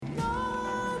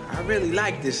I really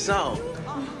like this song.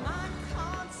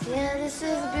 Yeah, this is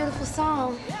a beautiful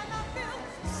song.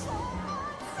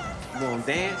 You wanna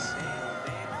dance?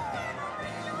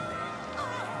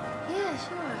 Yeah,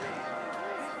 sure.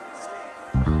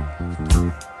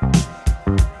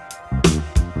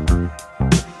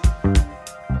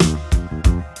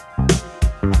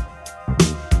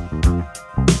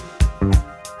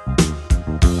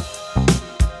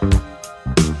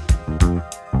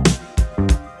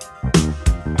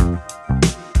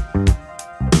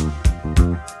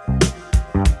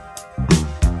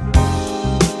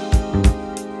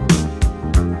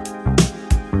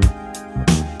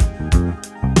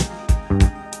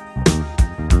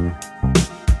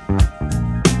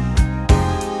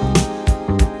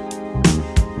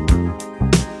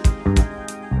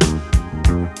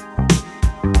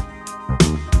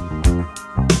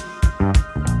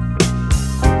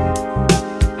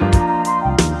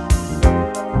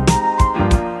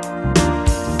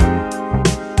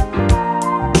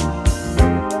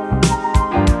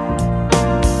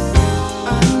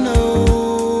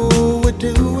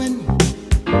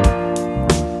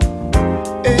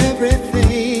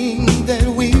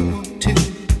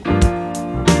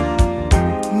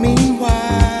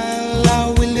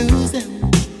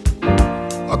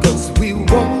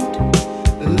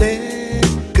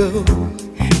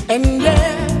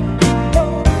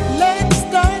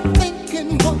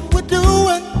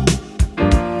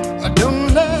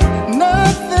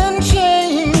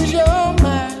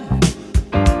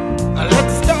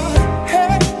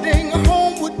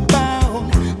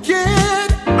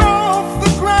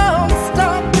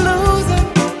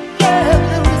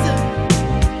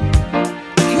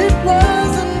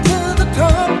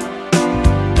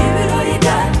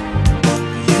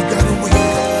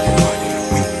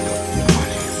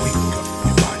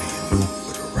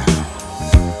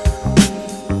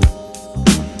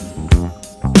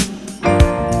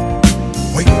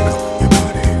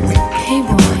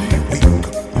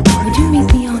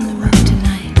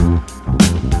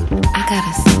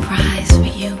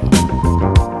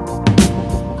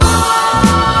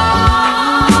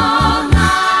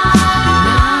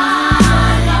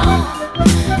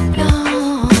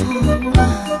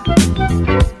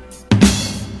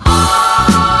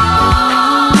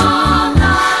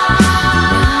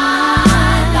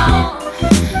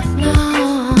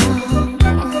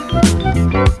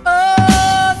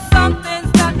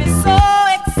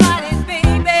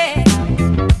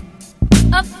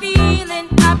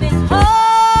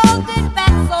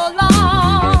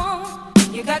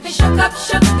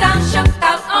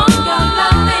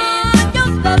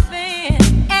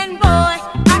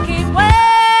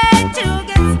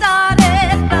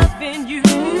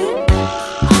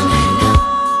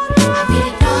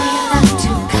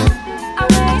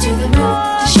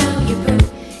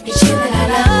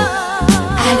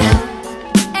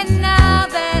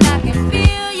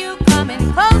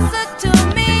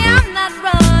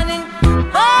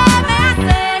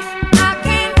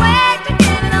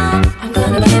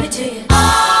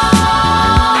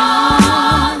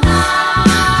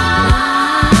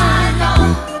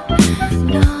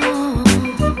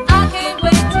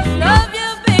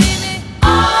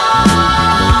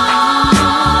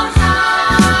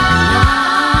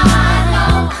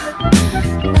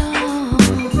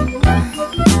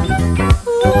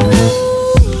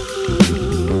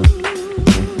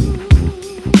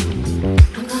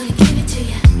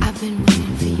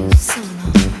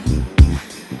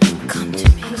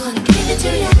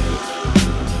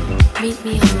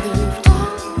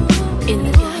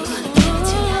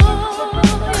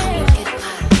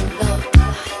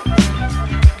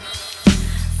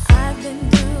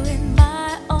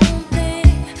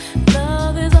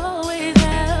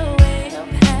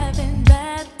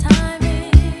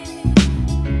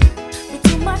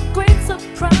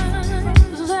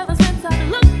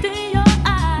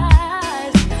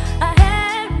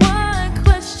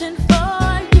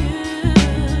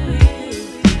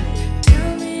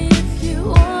 Tell me if you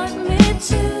want me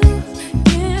to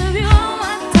give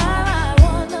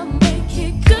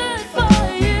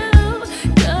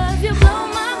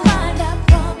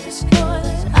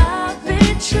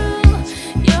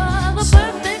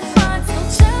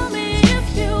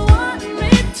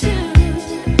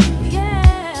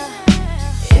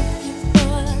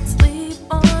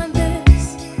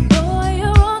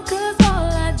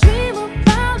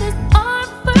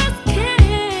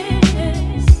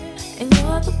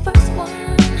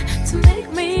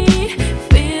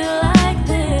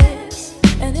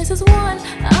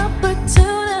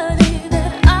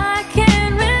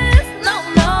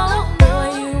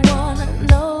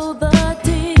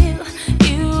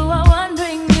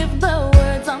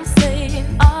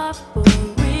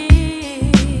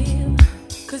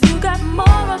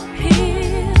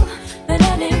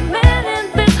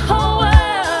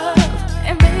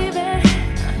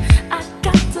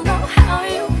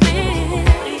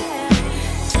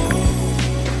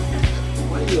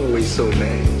so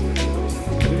mad?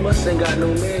 You must ain't got no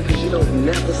man cause you don't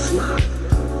never smile.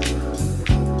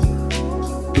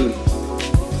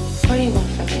 What do you want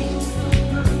from me?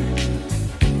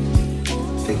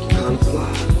 Think you kinda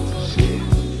fly. Shit.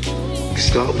 You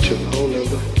start with your phone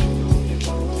number.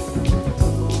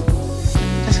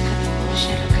 Let's cut the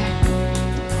bullshit, okay?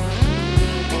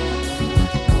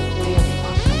 What do you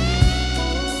want from me?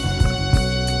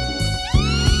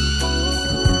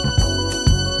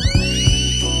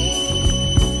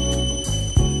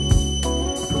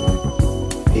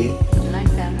 Yeah. You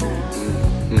like that, huh?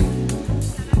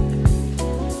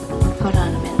 Hold on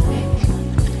a minute, baby.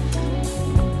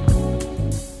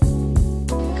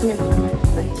 Come here for a minute,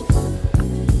 please.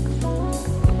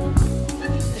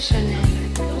 What's your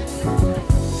name?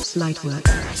 Slight work.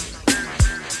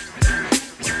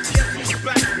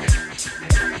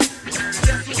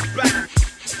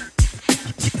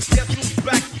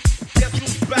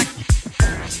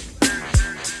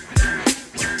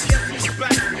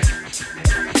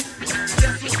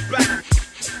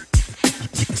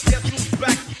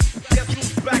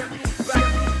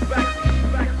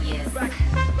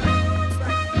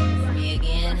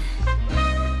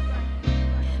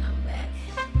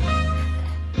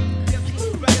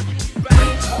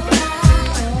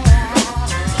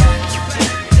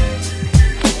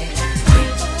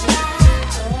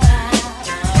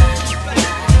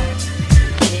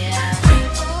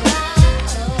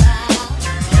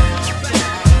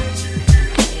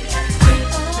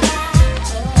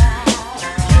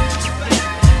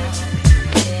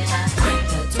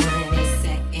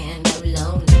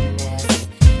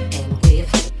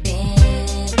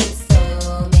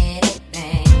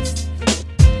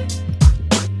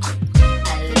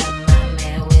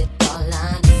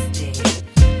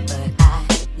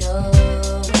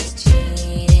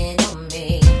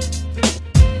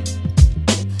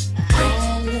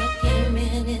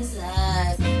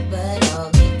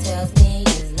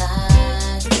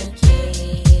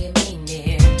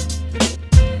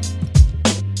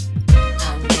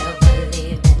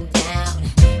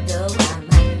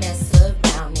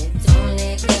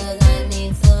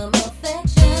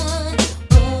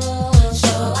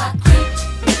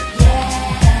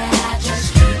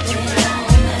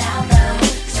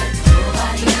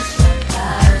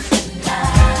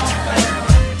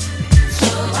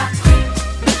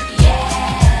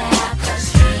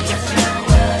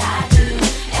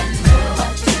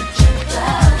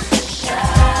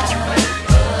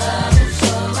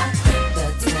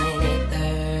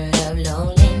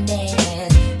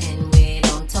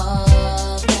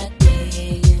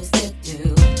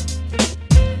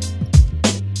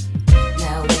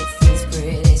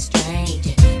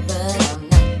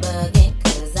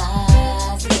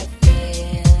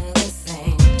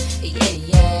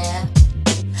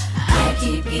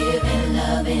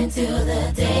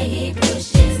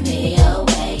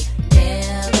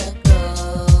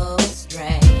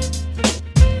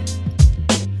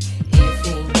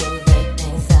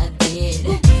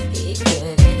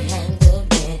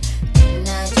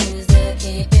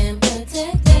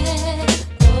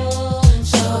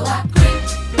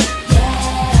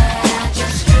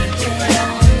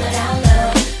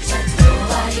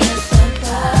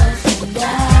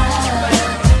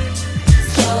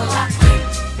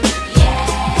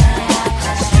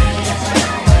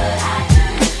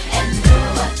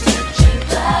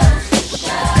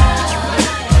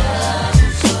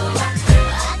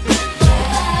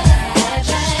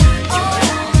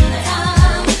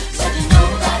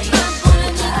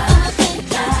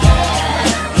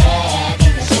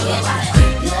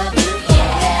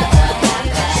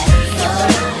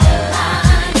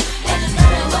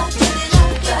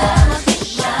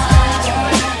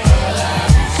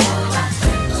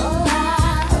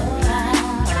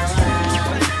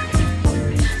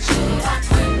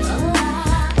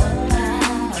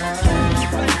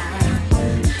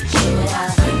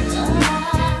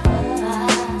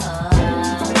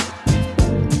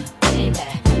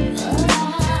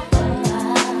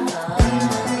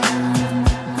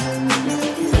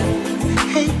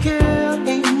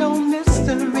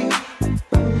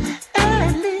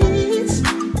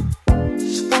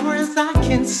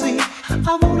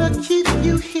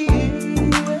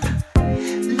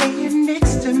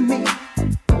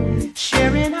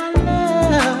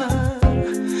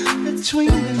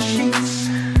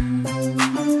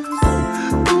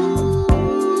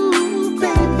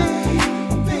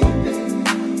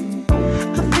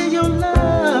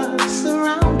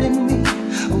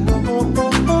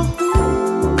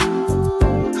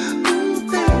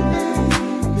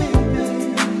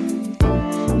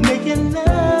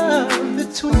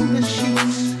 Between the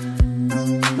sheets.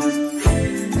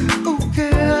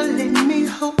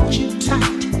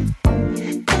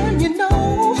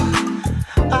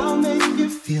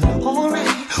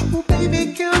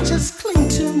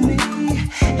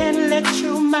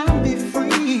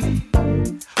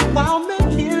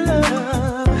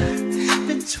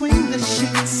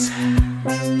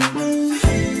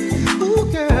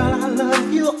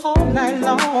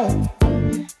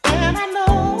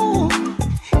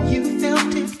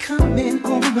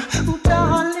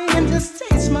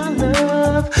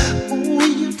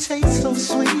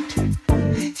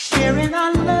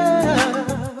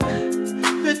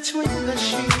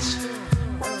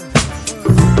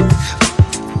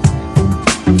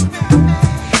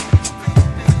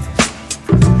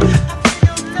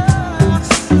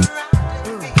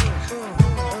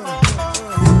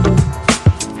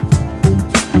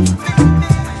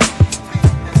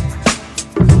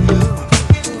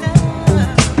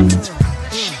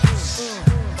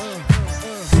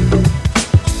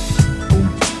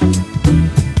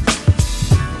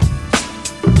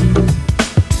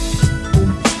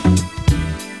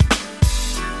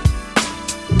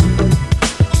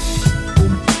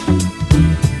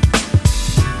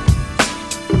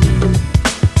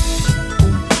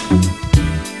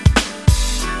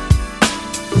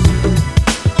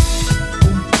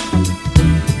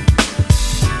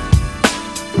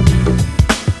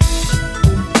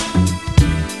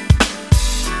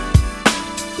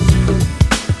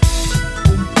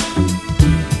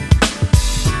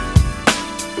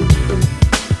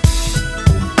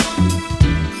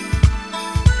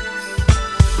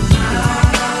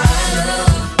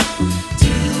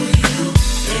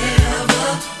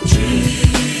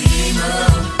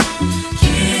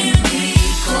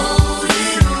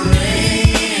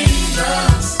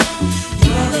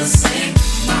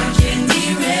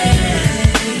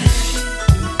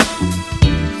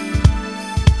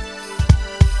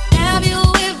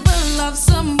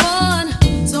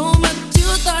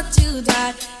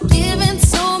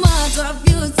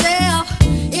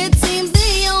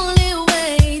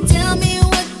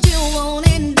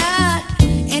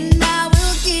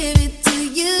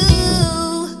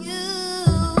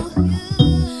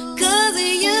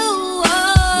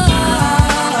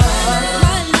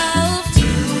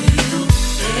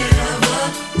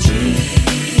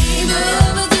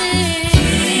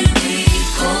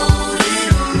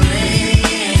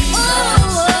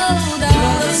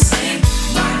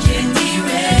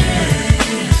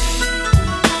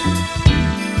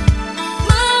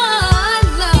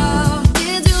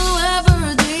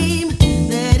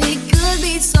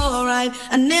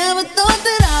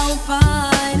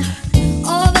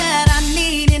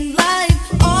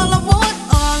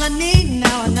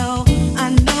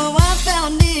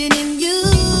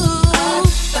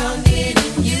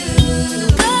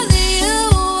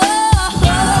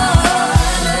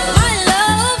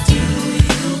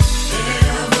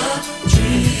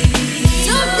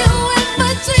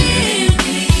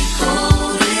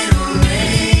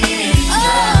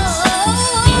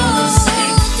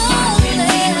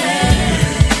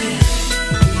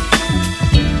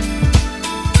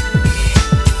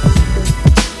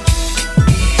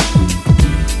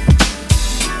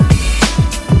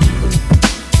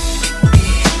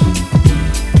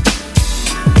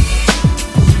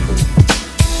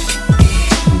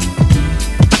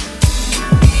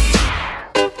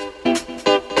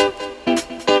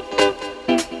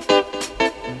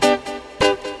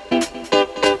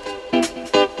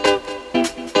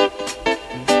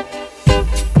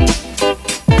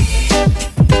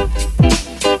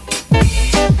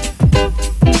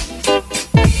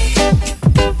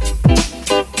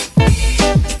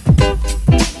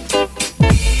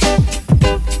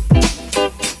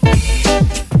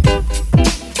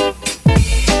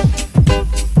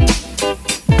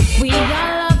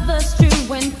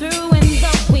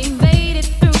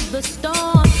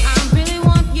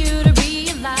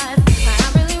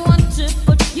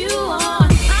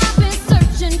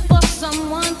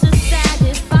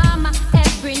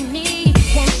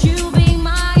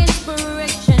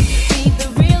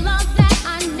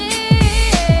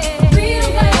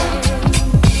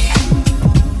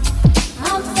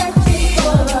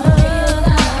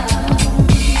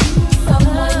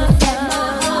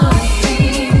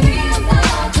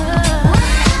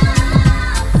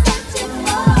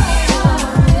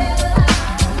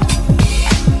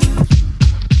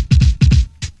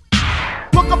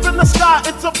 fly,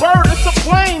 it's a bird, it's a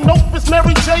plane. Nope, it's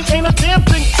Mary J, ain't a damn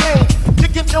thing changed.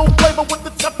 Kicking ill flavor with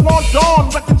the Teflon Dawn.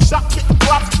 Wrecking shop, getting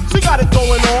props, she got it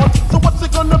going on. So what's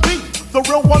it gonna be? The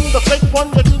real one, the fake one?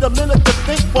 You need a minute to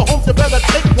think. For homes, you better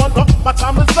take one. My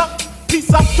time is up.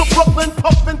 Peace out to Brooklyn,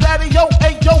 Puffin' Daddy, yo,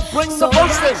 hey, yo, bring the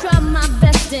verse in. So I try my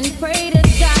best and pray to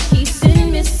God he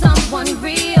send me someone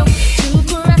real to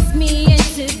caress me and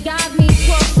to guide me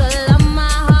towards the love my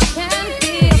heart can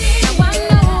feel. Now I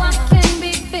know I can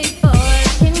be faithful, I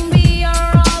can be your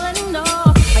all and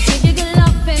all. I give you good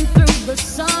loving through the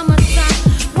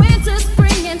summertime, winter,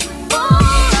 spring, and fall.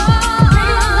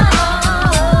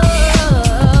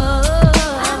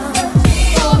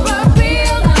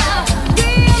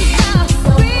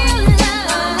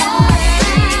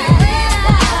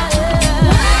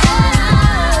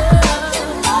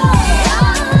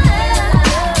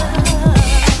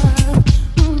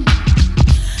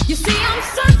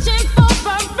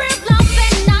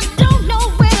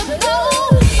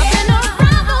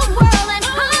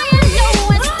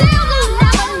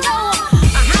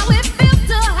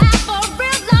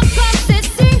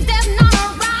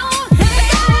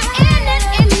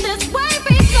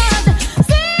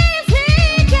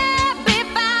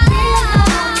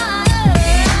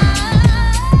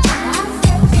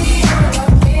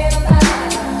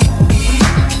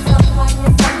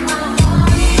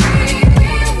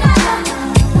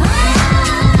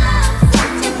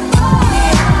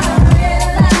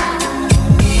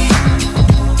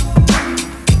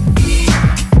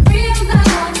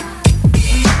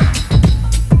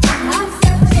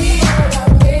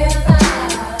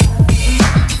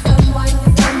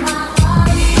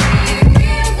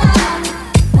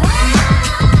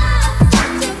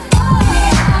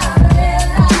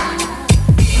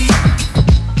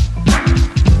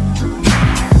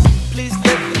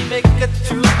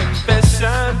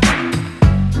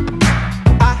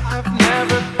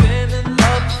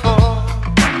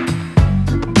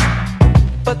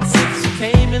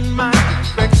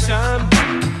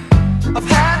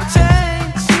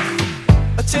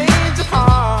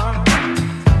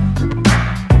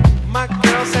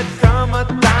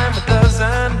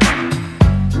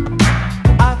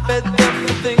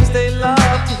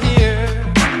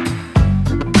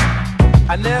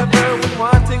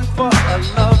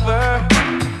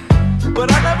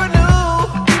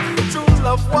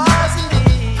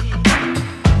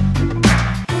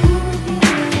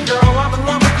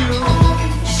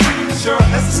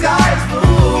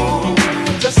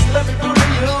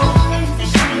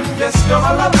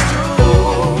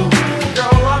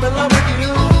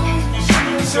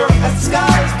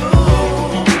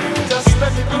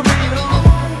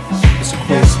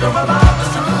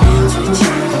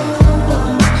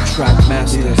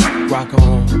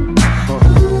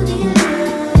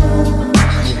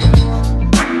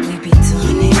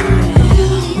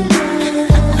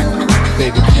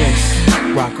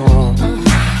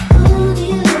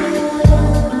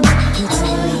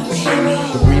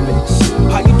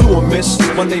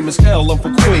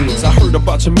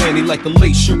 Like the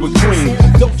lace shoe with green.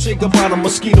 Dolce Gabbana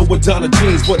mosquito with Donna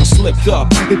jeans, but he slipped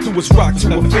up and threw his rock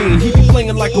to a fiend. He be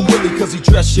playing like a willy cause he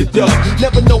dressed shit up,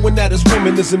 never knowing that his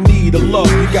woman is in need of love.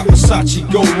 He got Versace,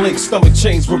 gold link, stomach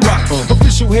chains with rocks.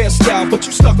 Official hairstyle, but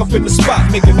you stuck up in the spot.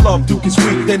 Making love, Duke is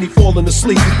weak, then he falling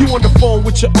asleep. You on the phone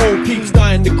with your old peeps,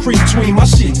 dying to creep between my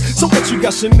sheets. So what, you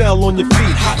got Chanel on your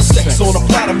feet? Hot sex on a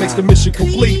platter makes the mission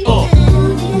complete. I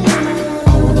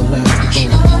wanna laugh with you.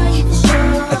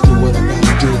 I do what I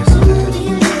gotta do.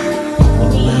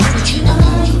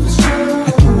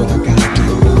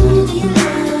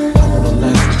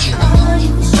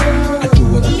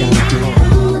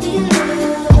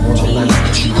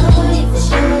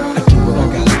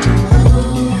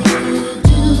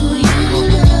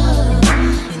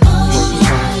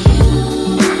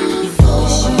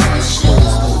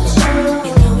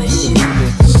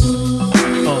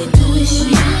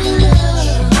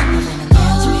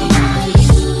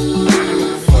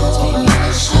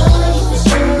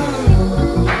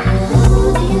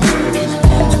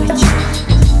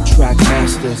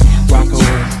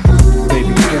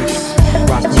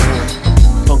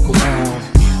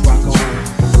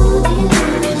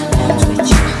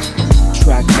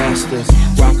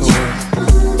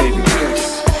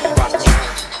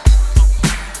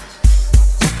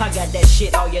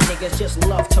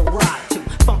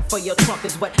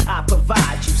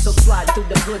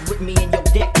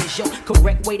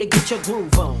 To get your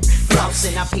groove on,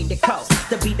 flossing, I paid the cost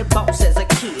to be the boss as a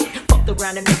kid. Fucked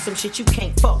around and make some shit you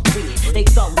can't fuck with. They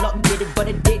thought luck did it, but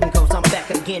it didn't, cause I'm back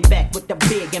again, back with the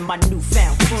big and my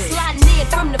newfound friend. Sliding in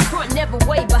from the front, never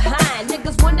way behind.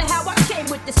 Niggas wonder how I came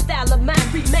with this style of mine.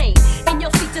 Remain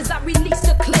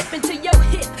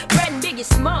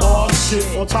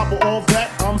top of all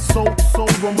that, I'm so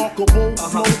remarkable.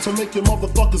 Flow to make your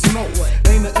motherfuckers know.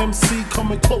 Ain't an MC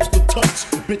coming close to touch.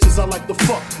 Bitches I like to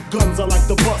fuck, guns I like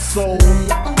to bust. So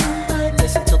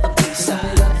listen to the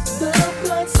B-side.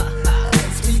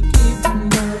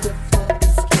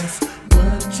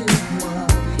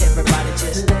 Everybody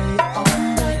just lay on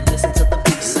and listen to the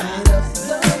B-side.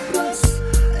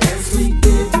 As we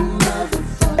give you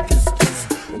motherfuckers kiss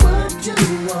what you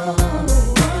want.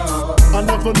 I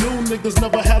never knew, niggas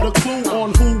never had a clue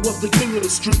on who was the king of the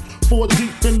street. 4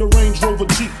 deep in the Range Rover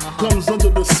Jeep, guns under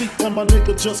the seat, and my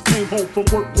nigga just came home from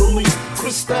work release.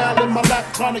 Crystal in my lap,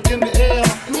 chronic in the air.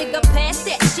 Nigga, pass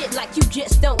that shit like you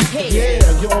just don't care. Yeah,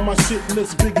 you're on my shit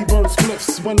list, Biggie burn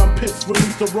spliffs. When I'm pissed,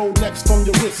 release the Rolex from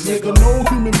your wrist. Nigga, no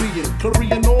human being,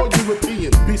 Korean or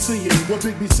European, be seeing what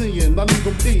Big be seeing. I leave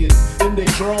them peeing in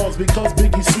their drawers because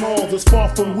Biggie Smalls is far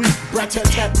from weak. Brat tat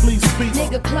tat, please speak.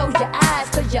 Nigga, close your eyes,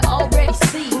 cause you already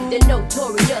see the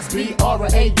Notorious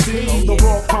B.R.A.T. The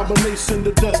raw combination,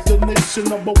 the destination.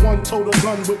 #1 total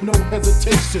gun with no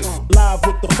hesitation. Live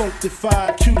with the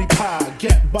funkified cutie pie.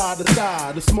 Get by the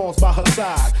side, the Smalls by her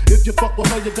side. If you fuck with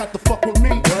her, you got to fuck with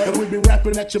me. And we be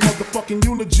rapping at your motherfucking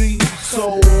eulogy.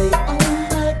 So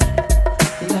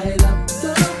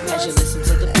as you listen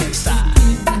to the B-side.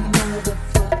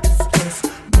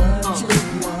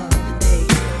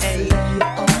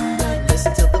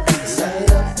 Listen to the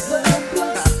B-side.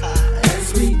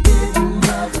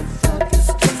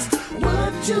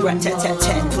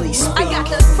 Rat-tat-tat-tat, please speak. I got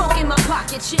the funk in my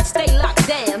pocket, shit stay locked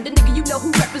down. The nigga you know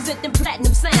who represent them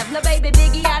platinum sounds. Now baby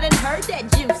Biggie, I done heard that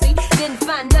juicy. Didn't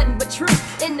find nothing but truth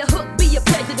in the hook. Be a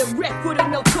pleasure to wreck with a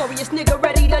notorious nigga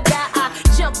ready to die. I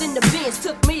jumped in the Benz,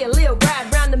 took me a little ride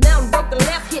round the mountain, broke the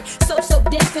left hit. So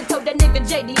deaf and told that nigga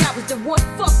JD I was the one.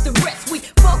 Fuck the rest, we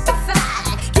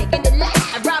funkified, kicking it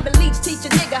live. Robin Leach teach a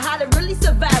nigga how to really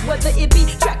survive. Whether it be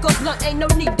track or blunt, ain't no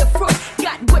need to front.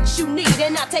 Got what you need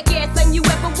and I'll take everything you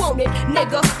ever wanted.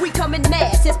 Nigga, we coming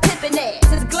mass, it's pimpin'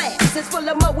 ass, it's glass, it's full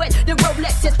of Moet, the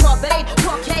Rolex is Parquet,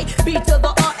 Parquet, B to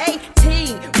the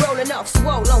R-A-T, rolling off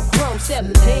swole on Chrome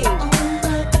 17.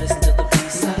 Listen to the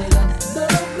B-side.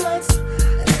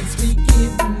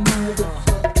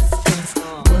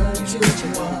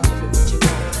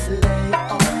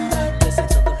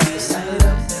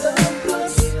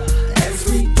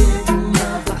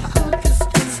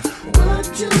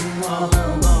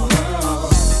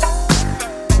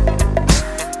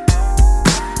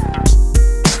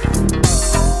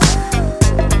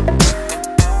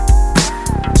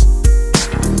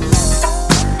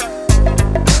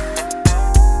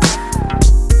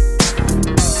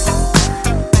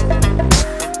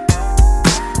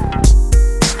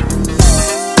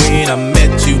 I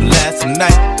met you last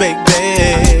night,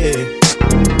 baby.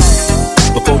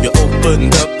 Before you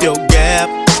opened up your gap,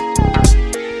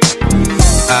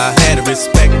 I had a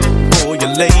respect for your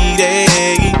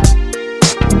lady,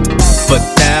 but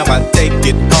now I take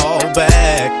it all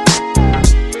back.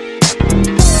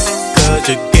 Cause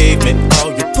you gave me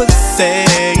all your pussy,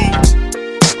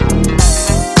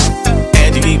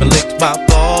 and you even licked my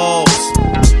balls.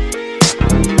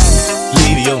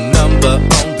 Leave your number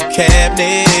on the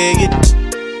cabinet,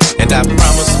 and I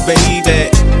promise, baby,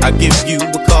 I'll give you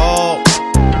a call.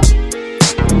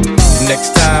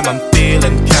 Next time I'm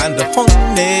feeling kinda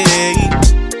horny,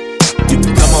 you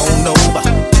can come on over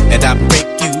and I'll break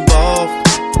you off.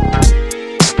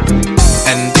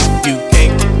 And if you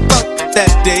can't fuck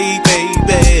that day,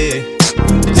 baby,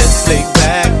 just lay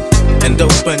back and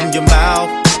open your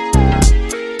mouth.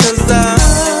 Cause I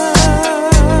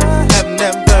have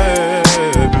never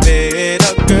met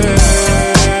a girl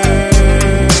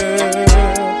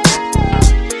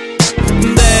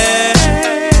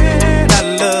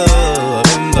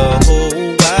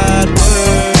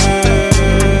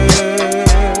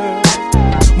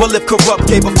well, if Kurupt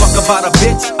gave a fuck about a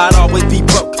bitch, I'd always be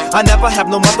broke. I never have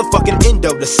no motherfucking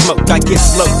endo to smoke. I get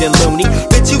slowed and loony.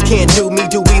 Bitch, you can't do me.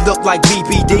 Do we look like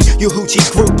BBD? You hoochie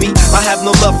groupie. I have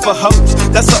no love for hoes.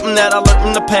 That's something that I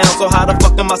learned in the pound. So how the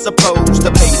fuck am I supposed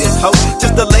to pay this hoe?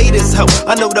 Just the latest hoe.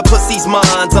 I know the pussy's mine.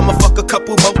 I'ma fuck a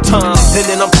couple more times and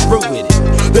then I'm through with it.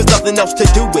 There's nothing else to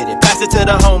do with it. Pass it to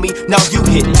the homie, now you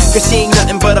hit it. Cause she ain't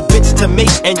nothing but a bitch to me.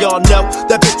 And y'all know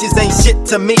that bitches ain't shit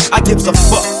to me. I gives a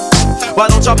fuck. Why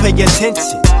don't y'all pay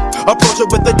attention? Approach her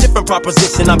with a different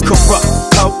proposition. I'm corrupt,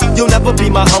 ho. You'll never be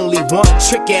my only one.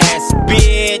 Trick ass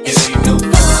bitch. It ain't no fun.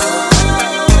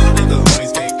 If the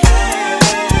homies can't have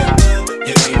none.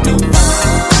 It ain't no fun.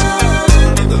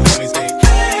 If the homies can't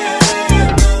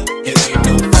have none. It ain't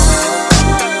no fun.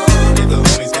 If the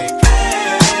homies can't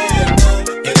have none.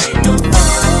 It ain't no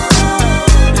fun.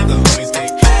 If the homies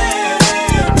can't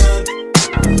have none.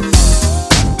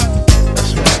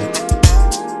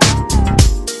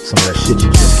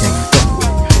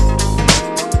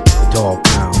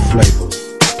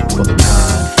 for the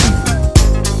kind people.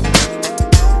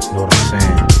 Know what I'm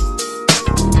saying?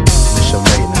 Miss your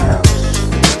lady in the house.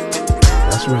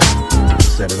 That's right.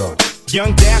 Set it off.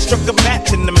 Young Dash struck a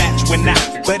match and the match went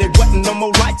out, but it wasn't no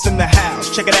more lights in the house.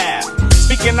 Check it out.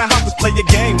 Speaking of house, play a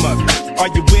game of it.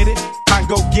 Are you with it? I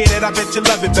go get it, I bet you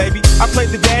love it, baby. I play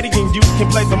the daddy and you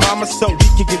can play the mama, so we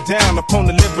can get down upon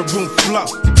the living room floor.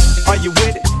 Are you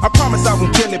with it? I promise I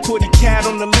won't kill it. Put a cat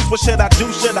on the loose, what should I do?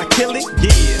 Should I kill it?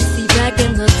 Yeah. See, back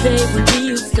in the day when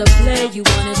we used to play, you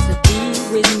wanted to be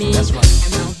with me. That's right.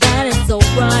 And now that is so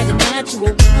bright and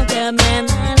natural, out there,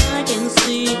 man, that I can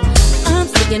see. I'm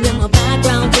sticking in my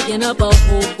background, digging up a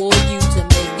hole for you to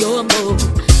make your move.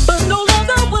 But no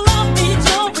longer will I be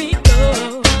your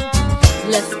Rico.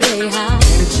 Let's play high.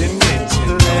 Let's play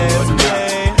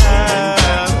high.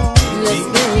 Let's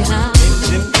play high.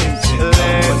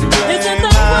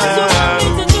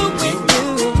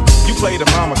 You play the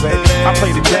mama, baby. I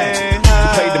play the daddy. You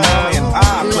play the mama and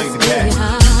I play the daddy. You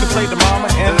can play the mama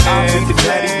and I'll be the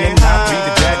daddy. And I'll be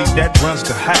the daddy that runs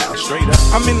the house. Straight up.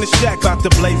 I'm in the shack, about to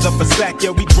blaze up a sack.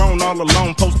 Yeah, we grown all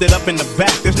alone, posted up in the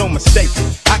back. There's no mistake.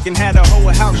 I can have the whole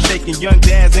house shaking. Young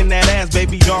Daz in that ass,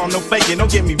 baby doll, no faking. Don't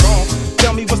get me wrong.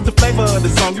 Tell me what's the flavor of the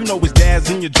song. You know it's Daz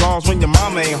in your drawers when your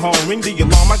mama ain't home. Ring the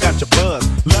alarm, I got your buzz.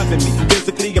 Loving me,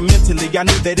 physically and mentally. I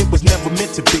knew that it was never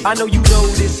meant to be. I know you know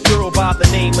this girl by the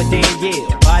name of Danielle.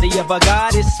 Body of a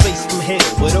goddess, face from hell.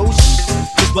 But oh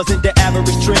this wasn't the average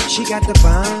trick. She got the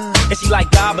vibe. And she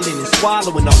like gobbling and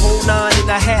swallowing the whole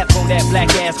 9.5 on that black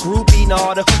ass groupie. And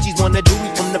all the hoochies wanna do me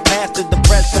from the past to the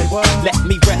present. Let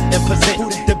me represent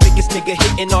the biggest nigga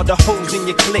hitting all the hoes in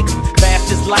your clique. Fast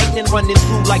as lightning running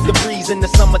through like the breeze in the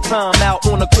summertime. Out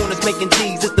on the corners making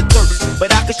G's, it's the thirst.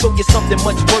 But I could show you something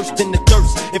much worse than the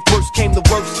thirst if worst came the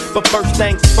worst. But first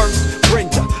things first,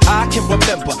 Brenda, I can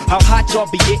remember how hot y'all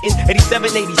be getting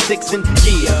 87, 86 and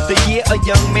yeah, the year a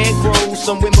young man grows.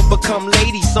 Some women become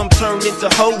ladies, some turn into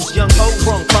hoes. Young hoes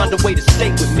wrong, find a way to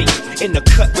stay with me. In the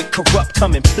cut with Kurupt,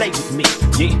 come and play with me.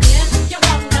 Yeah. If you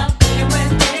wanna be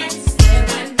with me, stay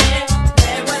with me,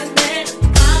 stay with me.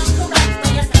 I'm Kurupt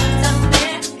when you start to me.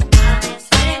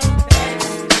 Honestly,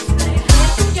 baby, stay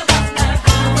high. If you wanna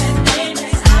be with me,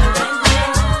 stay with me,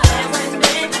 stay with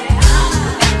me. I'm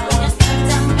Kurupt when you start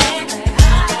to me.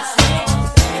 Honestly, stay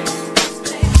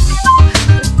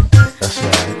That's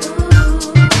right.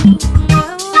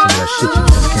 Some of that shit you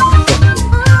just can't fuck with.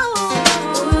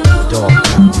 Dog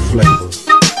kind of flavor.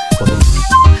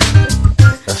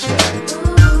 That's right.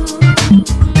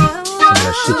 Some of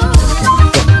that shit you just can't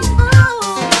fuck with.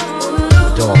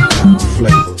 Dog kind of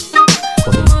flavor.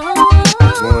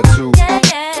 1, 2.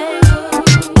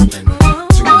 And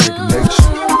 2 Nigga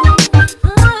Nation.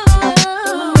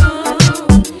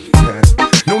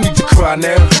 No need to cry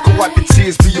now. Go wipe your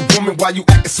tears, be a woman while you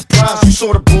acting surprised. You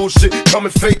saw the bullshit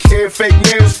coming, fake hair, fake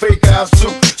nails, fake eyes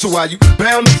too. So why you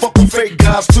bound to fuck with fake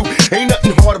guys too? Ain't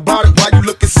nothing hard about it. Why you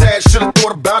looking sad? Should've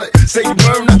thought about it. Say you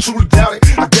learned, I truly doubt it.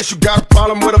 I guess you got a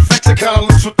problem with affection, kinda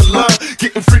loose with the love.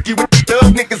 Getting freaky with the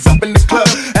thug niggas up in the club.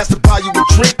 Asked to buy you a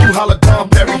drink, you holla Dom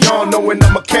Perignon. Knowing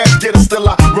I'm a cash getter, still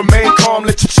I remain calm,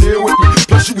 let you chill with me.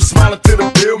 Plus you was smiling till the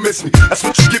bill miss me. That's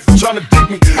what you get for trying to dig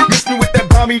me. Miss me with that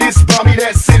buy me this, buy me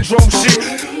that syndrome shit.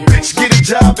 Bitch, get a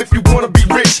job if you wanna be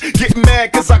rich. Get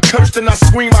mad cause I cursed and I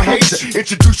scream I hate you.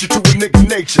 Introduce you to a nigga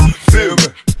nature, feel me?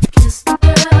 kiss the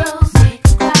girls, make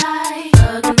them cry,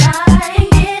 hug and lie,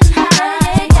 getting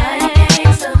high,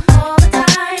 gangsta all the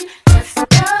time. That's the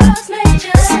girl's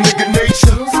nature. That's a nigga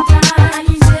nature. Sometimes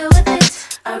you deal with it.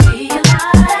 I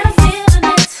realize I'm feeling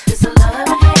it. It's a love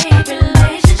and hate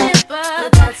relationship,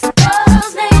 but that's the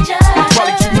girl's nature. I'm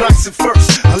probably too nice at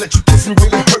first. I let you kiss and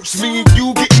really hurts. Me and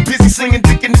you getting busy singing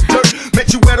dick in the dirt.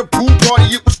 Met you at a pool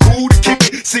party, it was cool to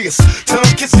kick it. See us, tongue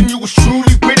kissing, you was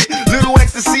truly with it. Little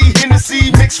ecstasy,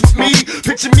 Hennessy mixed with me.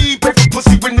 Picture me, pay for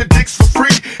pussy when the dick's for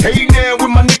free. Hey now, where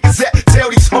my niggas at? Tell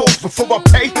these hoes before I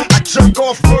pay. I jerk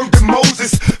off word to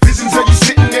Moses. Visions of you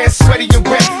sitting there sweaty and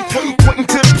wet. Pointing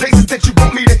to the places that you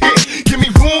want me to hit. Give me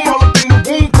room all up in the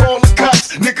womb, call the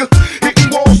cops. Nigga, hitting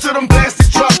walls till them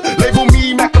blasted drop. Label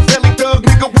me Machiavelli thug,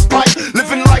 nigga with pipe.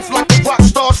 Living life like the rock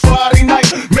stars Friday night.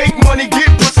 Make money,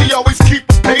 get pussy, always keep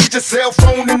a page. A cell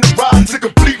phone in the ride to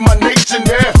complete my nature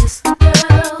now. Kiss the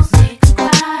girls, make them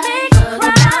cry, hug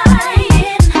and lie,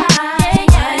 getting high,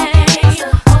 gangsta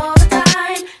all the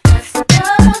time. That's the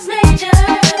girl's nature.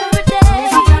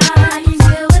 Sometimes you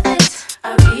deal with it.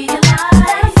 I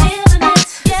realize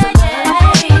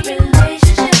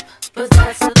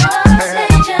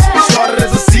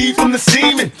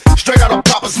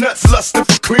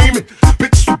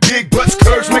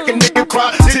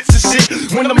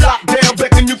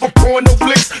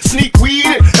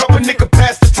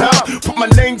my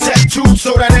name tattooed,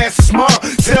 so that ass is mine.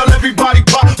 Tell everybody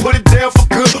pop, put it down for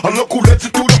good. A local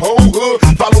legend through the whole hood.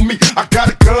 Follow me, I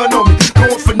got a gun on me.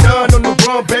 Going for none on the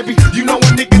run, baby. You know a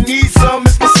nigga needs some.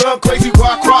 It's my son, crazy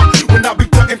rock rock. When I be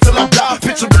thugging till I die.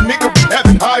 Picture a nigga be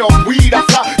having high on weed. I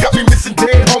fly, got me missing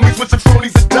dead homies with some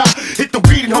phonies that die. Hit the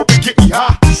weed and hope it get me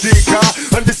high. Dig high,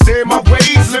 understand my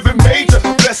ways, living major.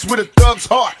 Blessed with a thug's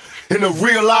heart and a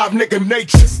real live nigga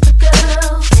nature. Just a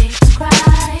girl, make you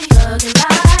cry, thugging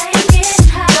life, getting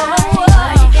high.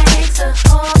 Why you gangster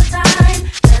all the time?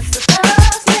 That's the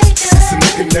thug's nature. It's a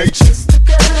nigga nature. Just a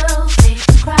girl, make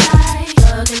you cry,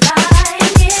 thugging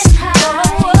life, getting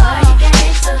high. Why you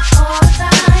gangster all the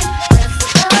time? That's the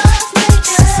thug's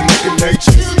nature. It's a nigga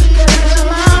nature.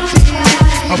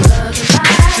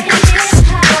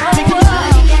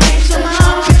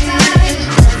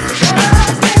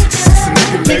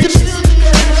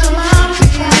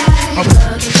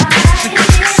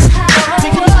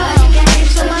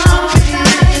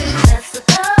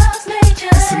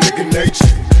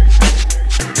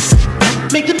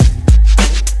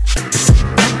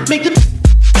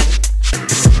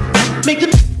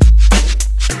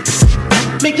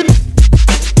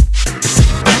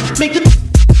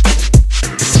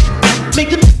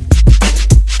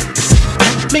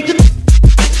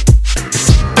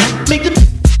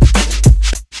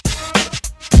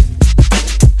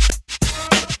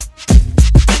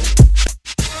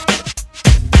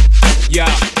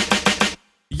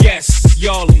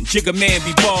 Jigga man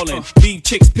be ballin', leave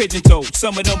chicks pigeon-toed,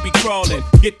 some of them be crawlin'.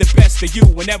 Get the best of you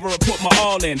whenever I put my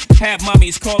all in. Have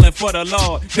mommies callin' for the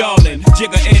Lord, darling.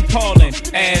 Jigga and Paulin',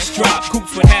 ass drop,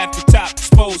 coops with half the top,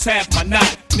 expose half my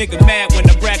knot. Nigga mad when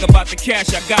I brag about the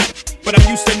cash I got, but I'm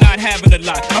used to not having a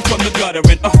lot. I'm from the gutter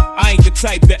and I ain't the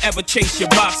type to ever chase your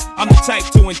box. I'm the type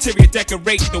to interior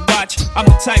decorate the watch. I'm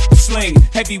the type to sling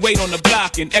heavyweight on the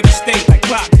block in every state like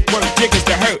clock. Word jiggers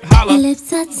to hurt, holla.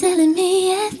 Lips are telling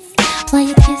me yes. While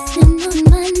you're kissing on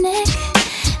my neck,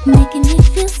 making me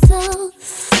feel so.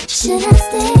 Should I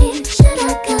stay? Should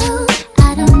I go?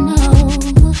 I don't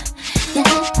know. Your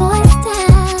hot boy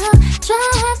style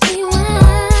drives me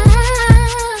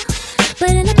wild,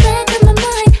 but in the back of my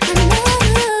mind, I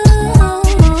know.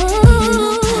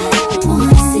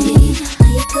 Wanna see how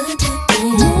you put that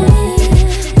thing on me?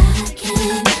 I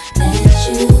can't let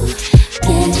you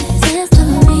get this to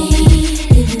me,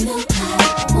 even though I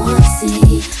wanna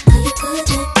see. Put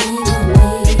that thing on me.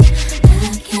 I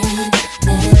can't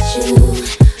let you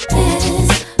best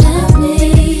of me.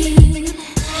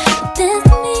 That's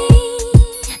me, the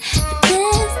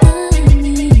best of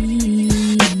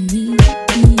me.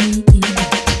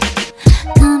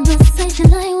 Conversation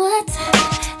like what?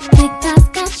 Big thoughts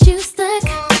got you stuck.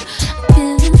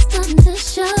 Feelings starting to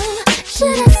show.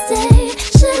 Should I stay?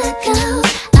 Should I go?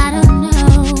 I don't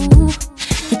know.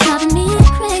 You're driving me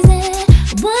crazy.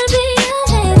 I wanna be your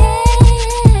lady.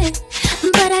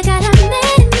 But I got a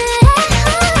man at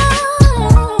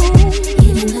home.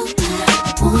 Even though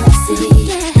I wanna see,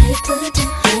 yeah,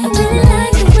 I really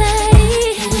like the way.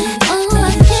 Oh, I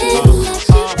can't let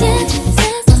you get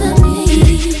this to me.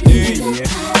 Even though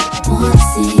I wanna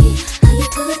see how you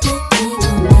put that thing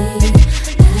on me.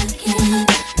 I can't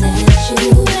let you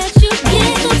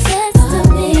get the best of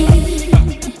me.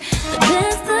 The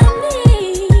best of me.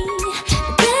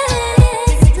 The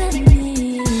best of me.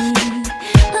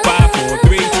 5, 4,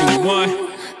 3, 2, 1.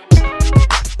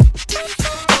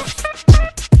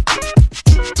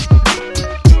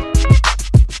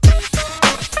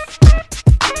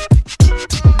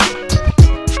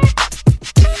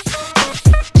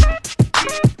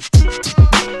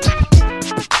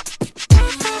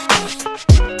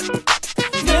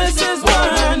 This is what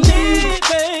I need,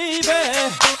 baby.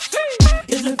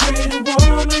 Is a pretty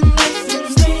woman next to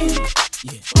me.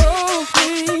 Oh,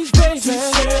 please, baby. To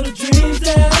share the dreams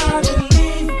that I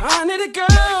believe. I need a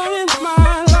girl in my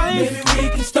life. Maybe we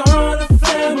can start a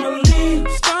family.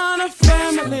 Start a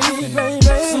family,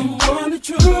 baby. Someone to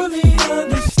truly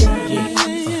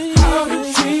understand how to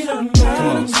treat a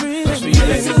man. That's for you,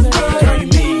 baby. Girl, you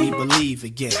made me believe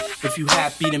again. If you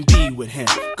happy, then be with him.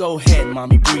 Go ahead,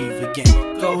 mommy, breathe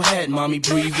again. Go ahead, mommy,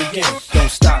 breathe again. Don't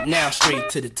stop now, straight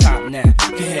to the top now.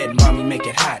 Go ahead, mommy, make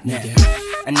it hot now.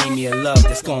 I need me a love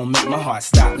that's gonna make my heart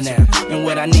stop now. And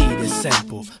what I need is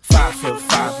simple.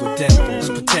 5'5" with dimples,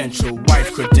 potential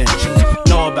wife credentials.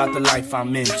 Know about the life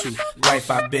I'm into,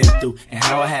 life I've been through, and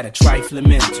how I had a trifling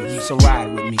mental. So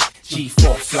ride with me,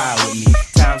 G4, fly with me.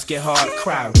 Times get hard,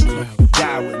 cry with me,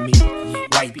 die with me.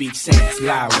 White Beach Saints,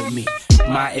 lie with me.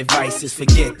 My advice is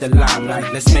forget the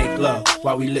limelight. Let's make love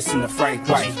while we listen to Frank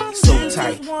White. So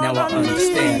tight, now I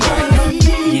understand life.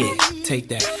 Yeah, take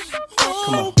that.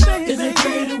 Come on. Is a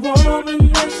pretty woman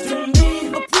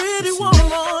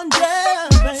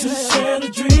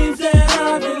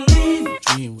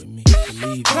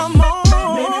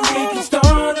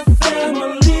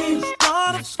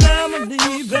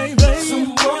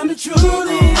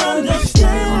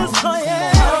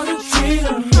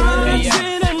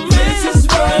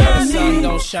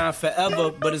shine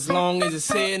forever, but as long as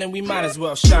it's here, then we might as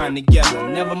well shine together.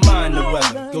 Never mind the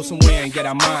weather, go somewhere and get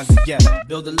our minds together.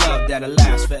 Build a love that'll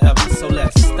last forever. So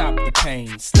let's stop the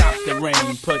pain, stop the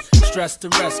rain, put stress to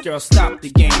rest, girl, stop the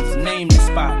games. Name the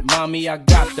spot, mommy, I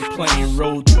got the plane.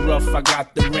 Road too rough, I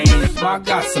got the rain. I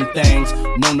got some things,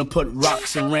 known to put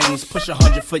rocks and rings, push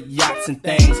 100-foot yachts and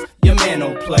things. Your man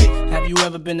don't play. Have you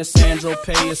ever been to Sandro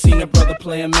Pay or seen a brother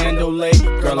play a mandolay?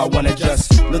 Girl, I wanna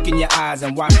just look in your eyes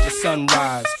and watch the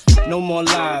sunrise. No more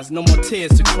lies, no more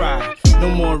tears to cry, no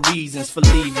more reasons for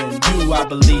leaving. You I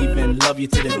believe in, love you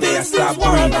to the day I stop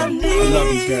breathing. I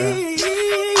love you, girl.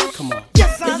 Come on.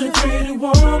 Yes, I a pretty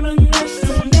woman next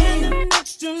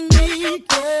to me,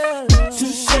 girl. To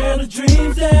share the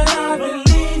dreams that I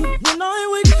believe. When I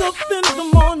wake up in the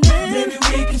morning, maybe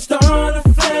we can start a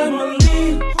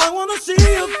family. I wanna see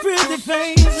your pretty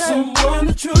face, someone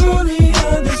to truly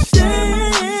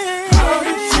understand how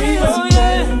to treat us,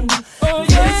 man.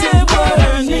 That's what I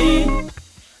need.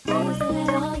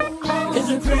 Is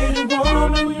a pretty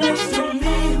woman next to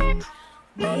me.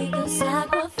 Make a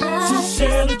sacrifice to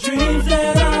share the dreams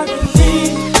that I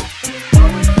believe.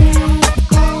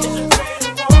 Is a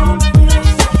pretty woman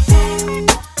next to me.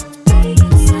 Make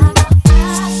a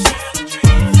sacrifice to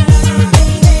share the dreams that I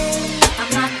believe. I'm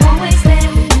not always there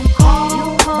when you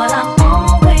call, but I'm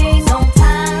always on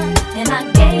time, and I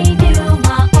gave you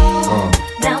my all.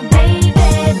 Now, baby,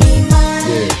 be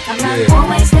mine. I'm not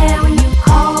always there when you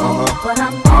call, but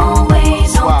I'm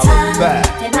always on time,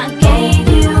 and I gave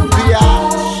you my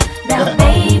all. Now,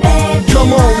 baby,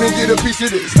 come on and get a piece of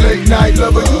this late night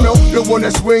lover, you know, the one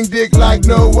that swing dick like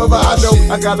no other. I know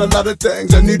I got a lot of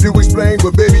things I need to explain,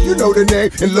 but baby, you know the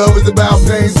name, and love is about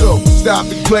pain. So stop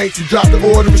the complaints and drop the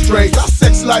order of restraints. Our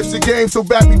sex life's a game, so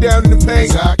back me down in the pain.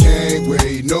 I can't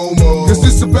wait no more, cause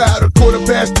it's about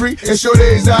 3:15, and sure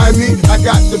days I mean, I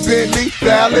got the Bentley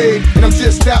Ballet, and I'm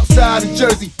just outside of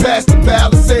Jersey, past the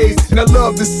Palisades, and I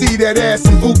love to see that ass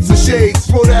in boots and shades.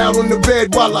 Throw down on the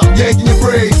bed while I'm yanking your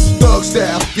braids, thug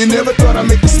style. You never thought I'd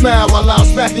make you smile while I'm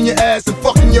smacking your ass and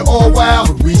fucking you all wild.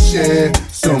 But we share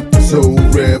something so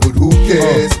rare, but who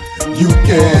cares? You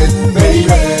can,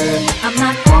 baby. I'm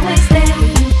not always there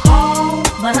when you call,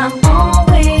 but I'm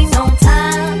always on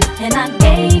time, and I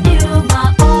gave you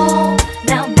my all.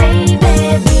 Now, baby,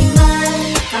 be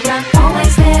mine. I'm not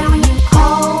always there when you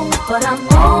call, but I'm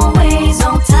always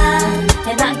on time,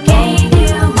 and I gave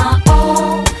you my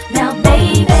all. Now,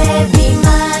 baby, be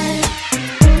mine.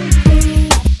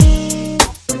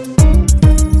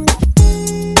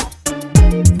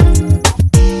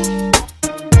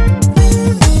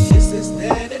 This is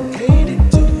dedicated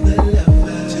to the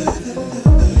lover,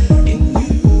 in you,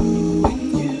 in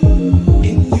you,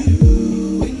 in you,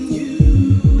 in you,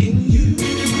 in you.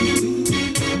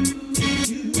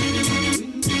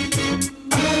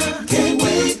 I can't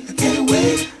wait, I can't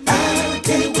wait, I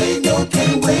can't wait, no,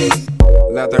 can't wait.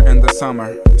 Leather in the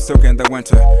summer, silk in the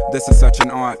winter. This is such an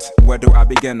art. Where do I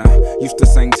begin? Used to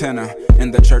sing tenor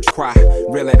in the church choir.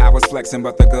 Really, I was flexing,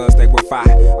 but the girls, they were fine.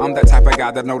 I'm that type of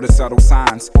guy that notice subtle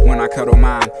signs when I cuddle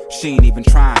mine. She ain't even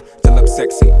trying to look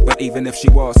sexy, but even if she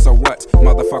was, so what?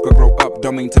 Motherfucker, grow up.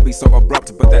 Don't mean to be so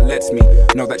abrupt, but that lets me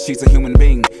know that she's a human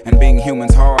being, and being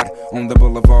human's hard on the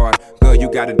boulevard. Girl, you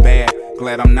got it bad.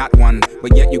 Glad I'm not one,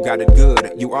 but yet you got it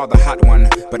good. You are the hot one,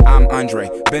 but I'm Andre,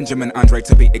 Benjamin Andre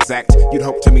to be exact. You'd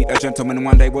hope to meet a gentleman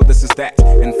one day, well this is that.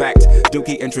 In fact,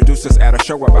 Dookie introduced us at a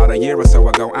show about a year or so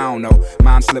ago, I don't know.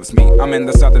 Mine slips me, I'm in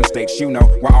the southern states, you know,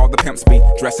 where all the pimps be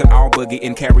dressing all boogie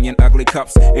and carrying ugly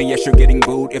cups. And yes, you're getting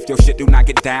booed if your shit do not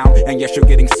get down. And yes, you're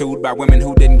getting sued by women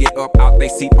who didn't get up out they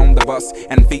seat on the bus.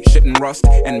 And feet shouldn't rust,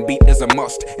 and beat is a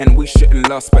must. And we shouldn't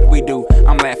lust, but we do.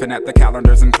 I'm laughing at the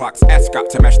calendars and clocks. Ask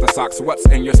Scott to match the socks. What's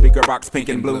in your speaker box, pink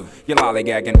and blue? You're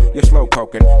lollygagging, you're slow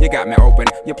poking, you got me open,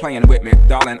 you're playing with me,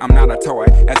 darling, I'm not a toy.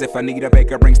 As if Anita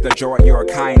Baker brings the joy, you're a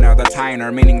kinder, the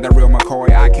tiner, meaning the real McCoy,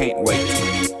 I can't wait.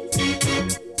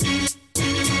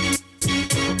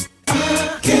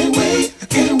 I can't wait, I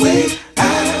can't wait,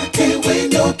 I can't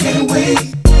wait, no, can't wait.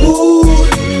 Ooh,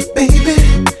 baby,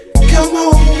 come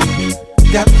on,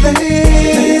 got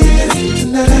plans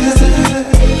tonight,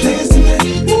 plans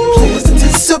tonight, plans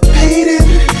anticipating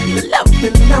the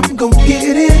loving I'm gon'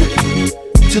 get in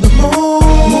to the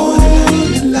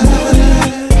morning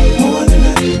light, morning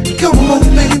light. Come on,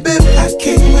 baby, I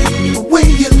can't wait. The way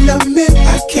you love me,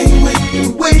 I can't wait.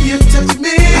 The way you touch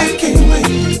me, I can't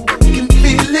wait. I can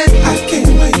feel it, I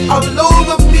can't wait. All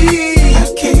over me,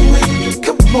 I can't wait.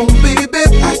 Come on, baby,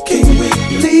 I can't wait.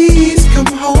 Please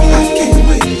come home, I can't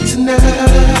wait tonight.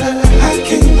 I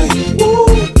can't wait.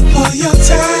 Ooh, for your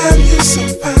time, you're so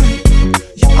fine.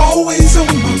 You're always on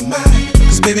my mind.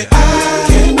 'Cause baby, I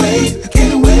can't wait, I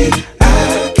can't wait.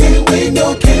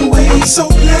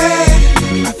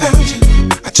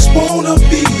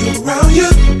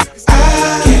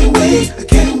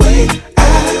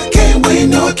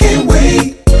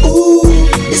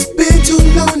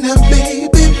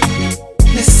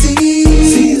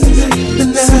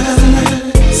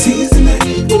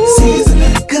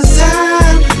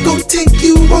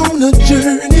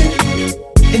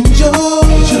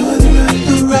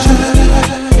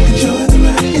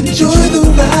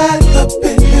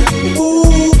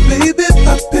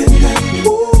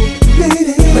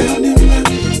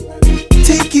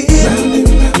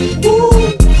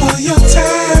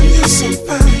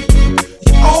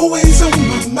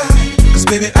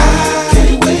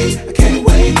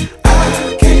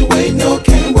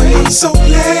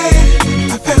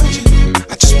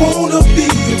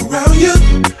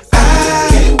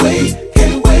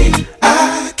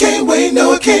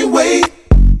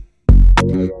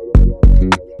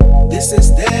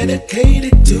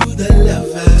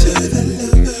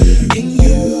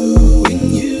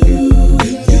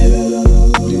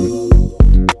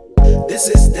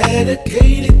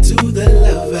 dedicated to the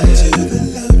lover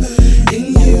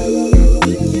in you.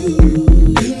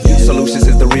 Solutions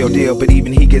is the real deal, but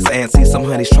even he gets antsy. Some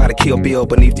honeys try to kill Bill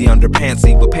beneath the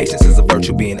underpantsy, but patience is a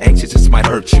virtue. Being anxious just might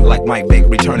hurt you. Like Mike Vick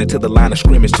returning to the line of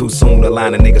scrimmage too soon. The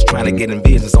line of niggas trying to get in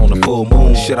visions on the full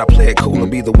moon. Should I play it cool or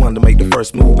be the one to make the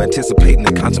first move? Anticipating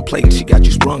and contemplating, she got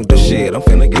you sprung to shit. I'm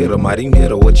finna get her, mighty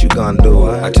middle. What you gonna do?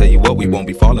 I tell you what, we won't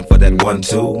be falling for that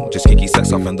 1-2. Just kinky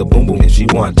sex off in the boom boom if she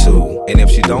want to. And if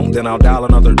she don't, then I'll dial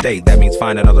another date. That means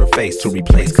find another face to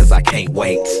replace, cause I can't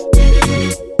wait.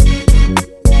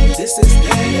 This is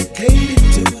dedicated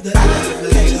to the